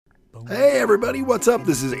Hey everybody, what's up?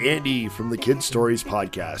 This is Andy from the Kid Stories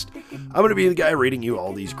Podcast. I'm going to be the guy reading you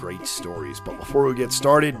all these great stories, but before we get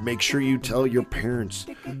started, make sure you tell your parents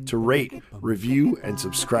to rate, review, and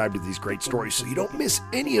subscribe to these great stories so you don't miss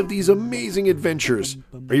any of these amazing adventures.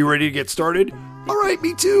 Are you ready to get started? All right,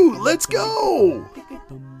 me too. Let's go!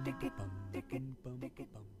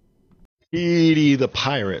 Peaty the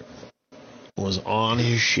pirate was on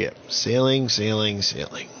his ship, sailing.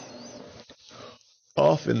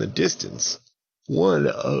 Off in the distance, one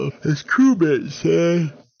of his crewmates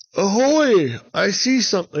said, "Ahoy! I see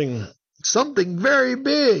something very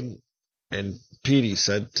big." And Peaty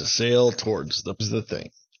said to sail towards the thing.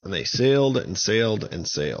 And they sailed. And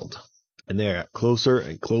they got closer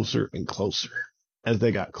and closer and closer. As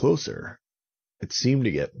they got closer, it seemed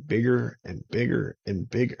to get bigger and bigger and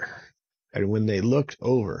bigger. And when they looked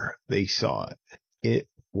over, they saw it. It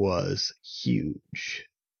was huge.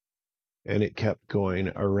 And it kept going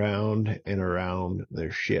around and around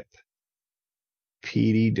their ship.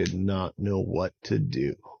 Peaty did not know what to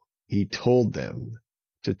do. He told them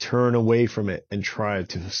to turn away from it and try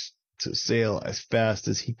to sail as fast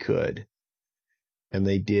as he could. And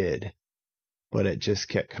they did. But it just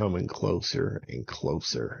kept coming closer and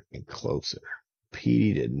closer and closer.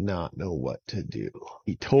 Peaty did not know what to do.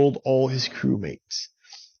 He told all his crewmates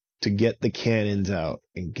to get the cannons out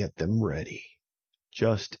and get them ready,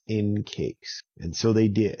 just in case. And so they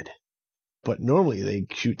did. But normally they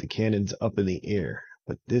shoot the cannons up in the air,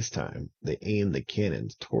 but this time they aimed the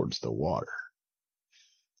cannons towards the water.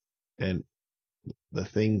 And the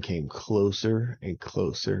thing came closer and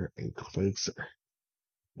closer and closer.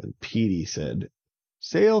 And Peaty said,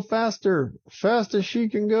 "Sail faster, fast as she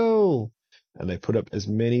can go." And they put up as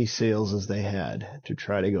many sails as they had to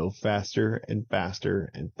try to go faster and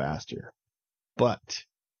faster and faster. But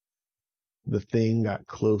the thing got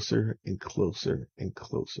closer and closer and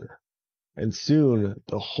closer. And soon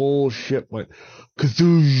the whole ship went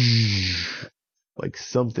kazoosh, like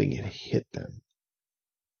something had hit them.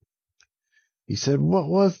 He said, "What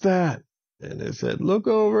was that?" And they said, "Look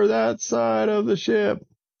over that side of the ship."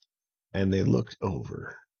 And they looked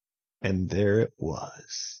over, and there it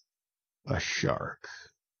was. A shark.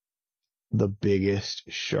 The biggest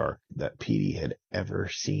shark that Peaty had ever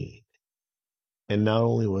seen. And not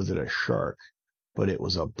only was it a shark, but it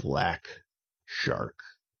was a black shark.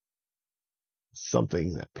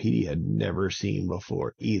 Something that Peaty had never seen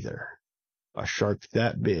before either. A shark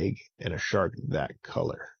that big and a shark that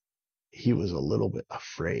color. He was a little bit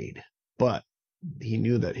afraid, but he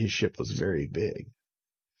knew that his ship was very big.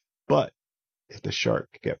 But if the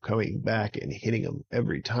shark kept coming back and hitting him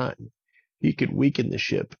every time, he could weaken the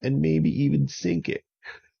ship and maybe even sink it.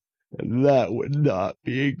 And that would not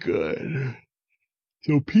be good.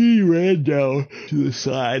 So Peaty ran down to the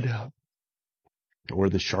side where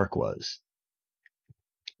the shark was.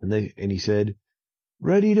 And he said,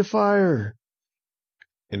 "Ready to fire."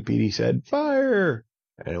 And Peaty said, "Fire."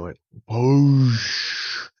 And it went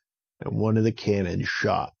whoosh. And one of the cannons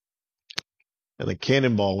shot. And the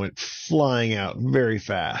cannonball went flying out very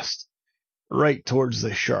fast, right towards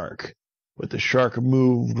the shark. But the shark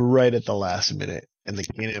moved right at the last minute, and the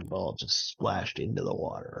cannonball just splashed into the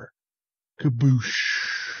water. Kaboosh.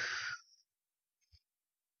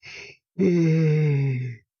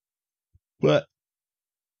 But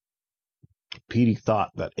Peaty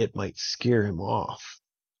thought that it might scare him off,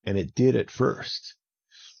 and it did at first.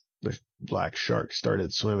 The black shark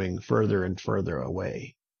started swimming further and further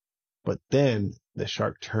away. But then the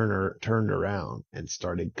shark turned around and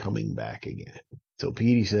started coming back again. So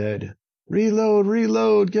Peaty said,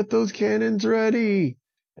 Reload, get those cannons ready."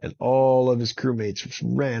 And all of his crewmates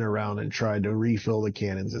ran around and tried to refill the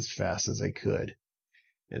cannons as fast as they could.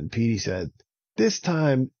 And Peaty said, "This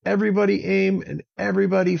time, everybody aim and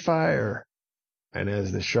everybody fire." And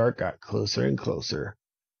as the shark got closer and closer,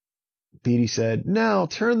 Peaty said, "Now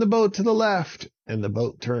turn the boat to the left." And the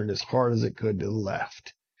boat turned as hard as it could to the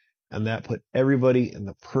left. And that put everybody in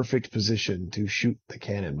the perfect position to shoot the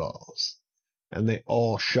cannonballs. And they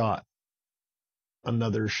all shot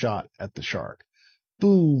another shot at the shark.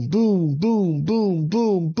 Boom, boom, boom, boom,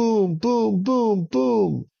 boom, boom, boom, boom,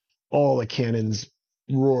 boom. All the cannons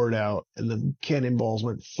roared out, and the cannonballs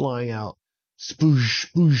went flying out. Spoosh,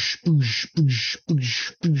 spoosh, spoosh, spoosh,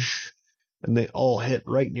 spoosh, spoosh. And they all hit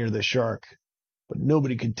right near the shark. But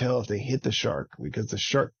nobody could tell if they hit the shark because the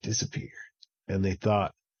shark disappeared. And they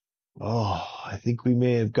thought, "Oh, I think we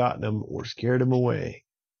may have gotten him or scared him away."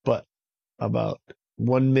 But about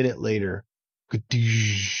 1 minute later,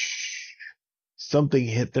 something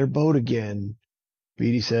hit their boat again.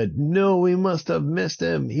 Peaty said, "No, we must have missed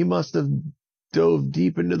him. He must have dove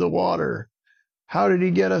deep into the water." How did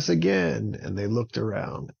he get us again? And they looked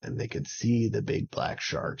around, and they could see the big black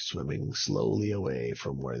shark swimming slowly away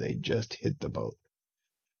from where they just hit the boat.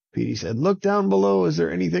 Peaty said, "Look down below. Is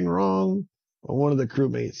there anything wrong?" Well, one of the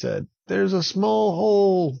crewmates said, "There's a small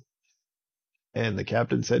hole." And the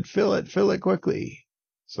captain said, fill it quickly."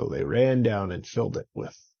 So they ran down and filled it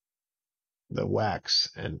with the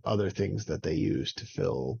wax and other things that they used to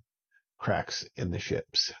fill cracks in the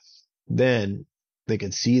ships. Then they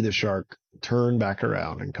could see the shark turn back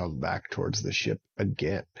around and come back towards the ship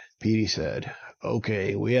again. Peaty said,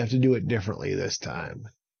 "Okay, we have to do it differently this time.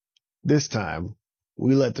 This time,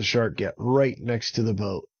 we let the shark get right next to the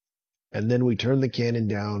boat, and then we turn the cannon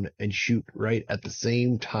down and shoot right at the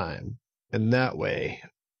same time. And that way,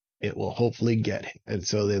 it will hopefully get him." And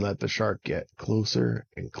so they let the shark get closer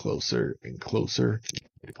and closer and closer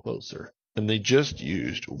and closer. And they just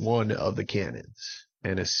used one of the cannons.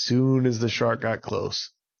 And as soon as the shark got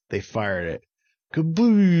close, they fired it.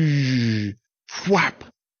 Kaboosh! Whap!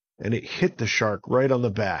 And it hit the shark right on the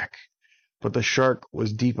back. But the shark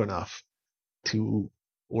was deep enough to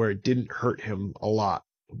where it didn't hurt him a lot,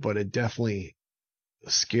 but it definitely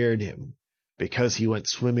scared him because he went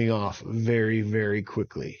swimming off very, very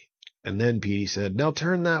quickly. And then Peaty said, "Now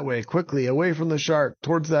turn that way, quickly, away from the shark,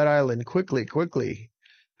 towards that island, quickly, quickly."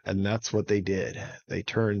 And that's what they did. They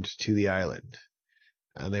turned to the island,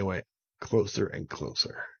 and they went closer and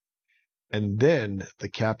closer. And then the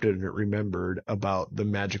captain remembered about the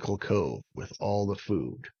magical cove with all the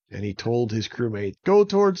food. And he told his crewmate, "Go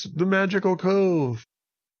towards the magical cove."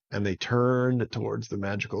 And they turned towards the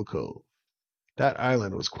magical cove. That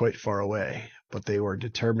island was quite far away, but they were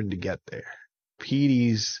determined to get there.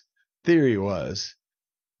 Peaty's theory was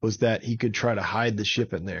that he could try to hide the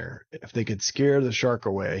ship in there. If they could scare the shark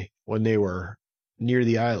away when they were near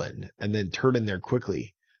the island and then turn in there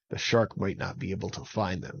quickly, the shark might not be able to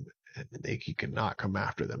find them, and he could not come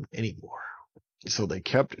after them anymore. So they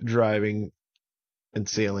kept driving and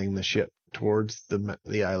sailing the ship towards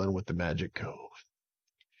the island with the magic cove.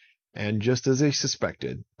 And just as they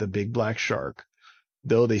suspected, the big black shark,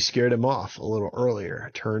 though they scared him off a little earlier,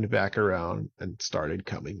 turned back around and started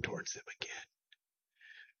coming towards them again.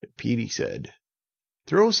 And Peaty said,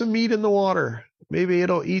 "Throw some meat in the water. Maybe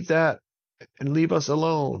it'll eat that and leave us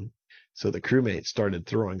alone." So the crewmates started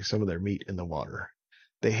throwing some of their meat in the water.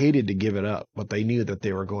 They hated to give it up, but they knew that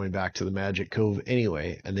they were going back to the magic cove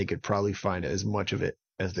anyway, and they could probably find as much of it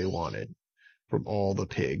as they wanted from all the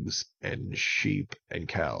pigs and sheep and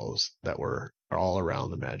cows that were all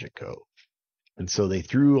around the magic cove. And so they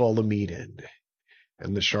threw all the meat in,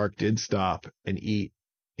 and the shark did stop and eat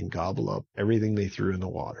and gobble up everything they threw in the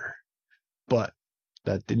water. But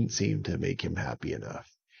that didn't seem to make him happy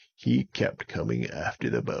enough. He kept coming after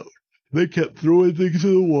the boat. They kept throwing things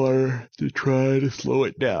in the water to try to slow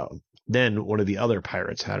it down. Then one of the other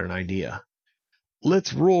pirates had an idea.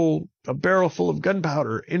 "Let's roll a barrel full of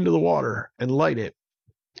gunpowder into the water and light it.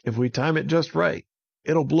 If we time it just right,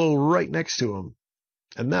 it'll blow right next to him,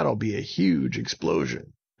 and that'll be a huge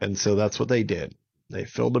explosion." And so that's what they did. They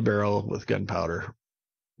filled a barrel with gunpowder.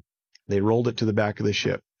 They rolled it to the back of the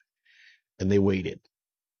ship, and they waited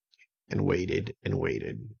and waited and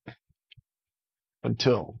waited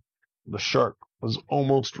until the shark was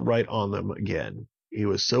almost right on them again. He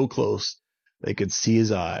was so close they could see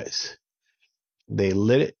his eyes. They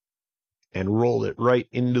lit it and rolled it right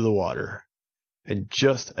into the water. And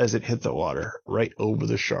just as it hit the water, right over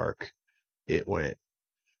the shark, it went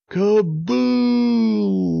kaboom!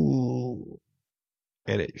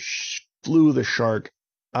 And it flew the shark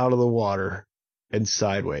out of the water and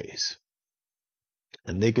sideways.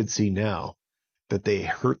 And they could see now that they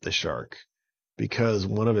hurt the shark because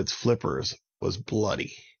one of its flippers was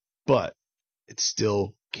bloody. But it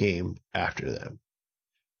still came after them.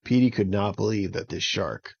 Peaty could not believe that this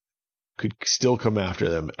shark could still come after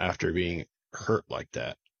them after being hurt like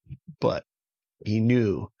that. But he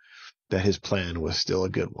knew that his plan was still a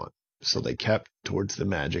good one. So they kept towards the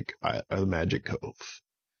magic cove.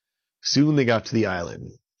 Soon they got to the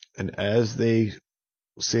island, and as they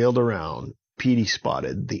sailed around, Peaty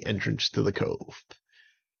spotted the entrance to the cove.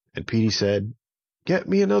 And Peaty said, "Get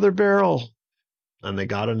me another barrel." And they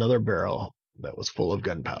got another barrel that was full of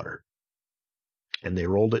gunpowder. And they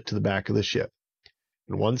rolled it to the back of the ship.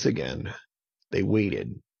 And once again, they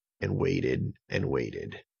waited and waited and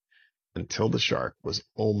waited until the shark was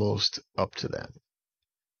almost up to them.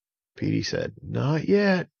 Peaty said, "Not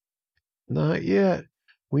yet, not yet.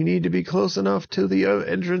 We need to be close enough to the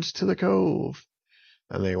entrance to the cove."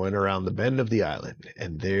 And they went around the bend of the island,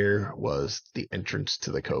 and there was the entrance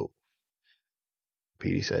to the cove.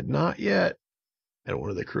 Peaty said, "Not yet." And one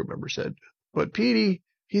of the crew members said, "But Peaty,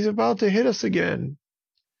 He's about to hit us again.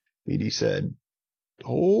 Peaty said,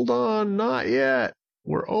 hold on, not yet.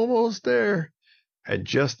 We're almost there. And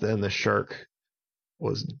just then the shark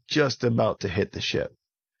was just about to hit the ship.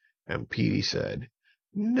 And Peaty said,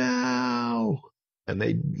 now. And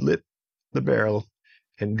they lit the barrel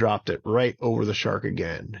and dropped it right over the shark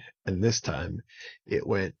again. And this time it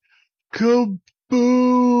went kaboom.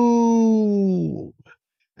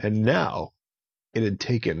 And now it had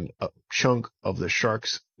taken a chunk of the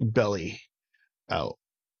shark's belly out.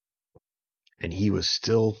 And he was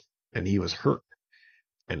hurt.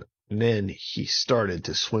 And then he started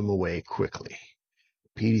to swim away quickly.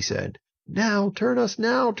 Peaty said, now, turn us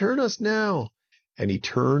now, turn us now. And he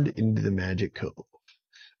turned into the magic cove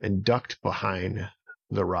and ducked behind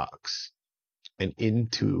the rocks and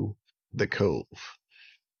into the cove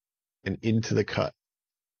and into the cut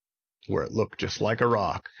where it looked just like a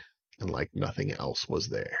rock and like nothing else was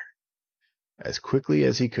there. As quickly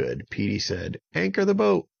as he could, Peaty said, anchor the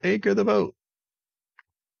boat, anchor the boat.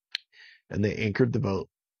 And they anchored the boat.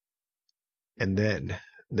 And then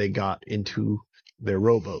they got into their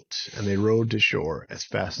rowboats and they rowed to shore as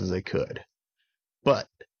fast as they could. But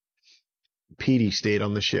Peaty stayed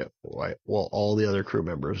on the ship while all the other crew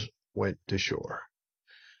members went to shore.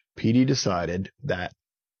 Peaty decided that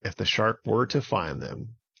if the shark were to find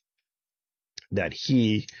them, that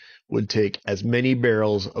he would take as many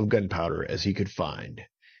barrels of gunpowder as he could find,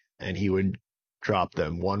 and he would drop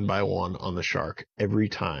them one by one on the shark every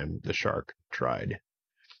time the shark tried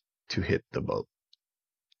to hit the boat.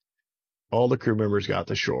 All the crew members got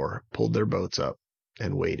to shore, pulled their boats up,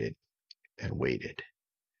 and waited and waited.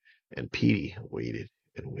 And Peaty waited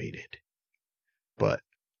and waited. But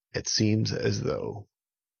it seems as though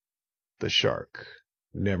the shark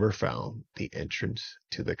never found the entrance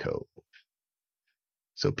to the cove.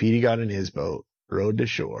 So Peaty got in his boat, rowed to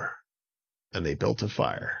shore, and they built a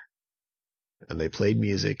fire. And they played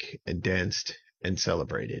music and danced and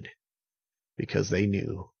celebrated because they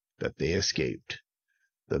knew that they escaped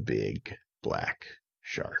the big black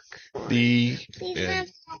shark. The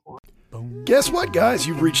end. Guess what, guys?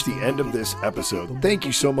 You've reached the end of this episode. Thank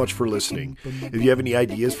you so much for listening. If you have any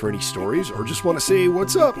ideas for any stories or just want to say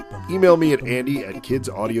what's up, email me at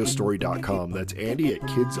andy@kidsaudiostory.com. That's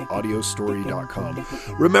andy@kidsaudiostory.com.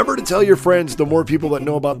 Remember to tell your friends. The more people that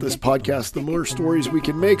know about this podcast, the more stories we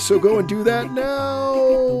can make. So go and do that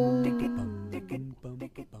now.